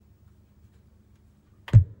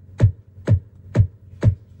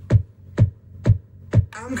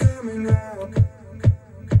coming round.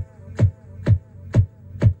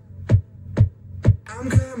 I'm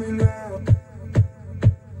coming round.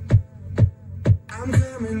 I'm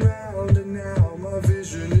coming round, and now my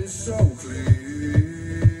vision is so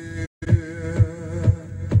clear.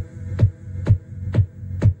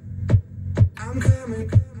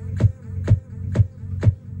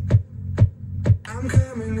 I'm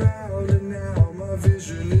coming round, and now my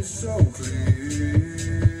vision is so clear.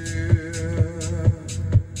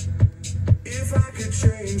 If I could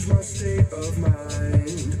change my state of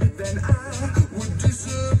mind, then I would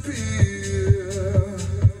disappear.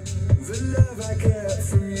 The love I get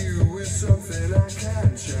from you is something I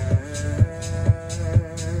can't chance,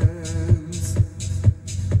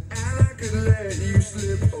 and I could let you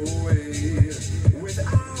slip away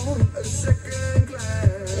without a second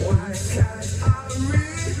glance. Why can't I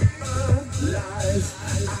realize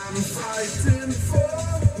I'm fighting for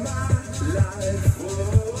my life?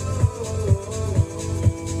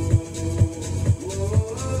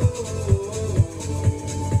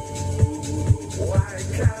 Why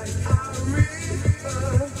can't I realize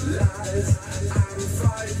I'm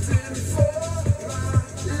fighting for my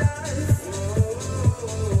life?